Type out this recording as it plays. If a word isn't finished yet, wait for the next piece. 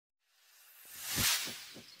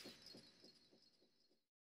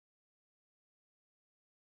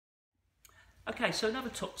Okay, so another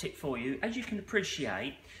top tip for you. As you can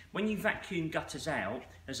appreciate, when you vacuum gutters out,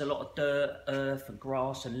 there's a lot of dirt, earth and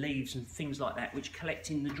grass and leaves and things like that which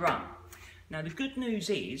collect in the drum. Now the good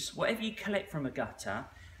news is, whatever you collect from a gutter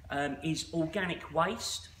is organic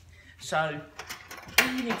waste. So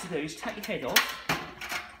all you need to do is take your head off.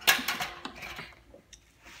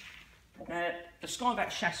 Now, the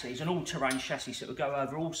skyVac's chassis is an all-terrain chassis, so it will go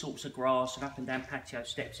over all sorts of grass and up and down patio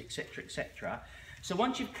steps, etc, etc. So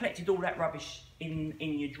once you've collected all that rubbish in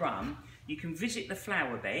your drum, you can visit the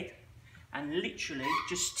flower bed and literally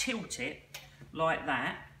just tilt it like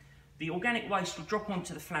that. The organic waste will drop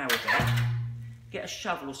onto the flower bed, get a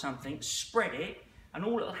shovel or something, spread it, and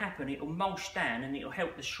all that will happen, it will mulch down and it will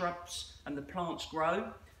help the shrubs and the plants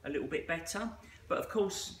grow a little bit better. But of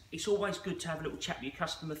course, it's always good to have a little chat with your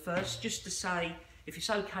customer first, just to say, if it's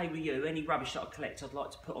okay with you, any rubbish that I collect I'd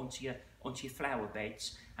like to put onto your flower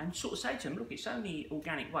beds, and sort of say to them, look, it's only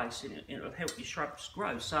organic waste and it'll help your shrubs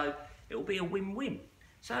grow, so it'll be a win-win.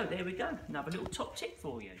 So there we go, another little top tip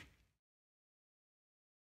for you.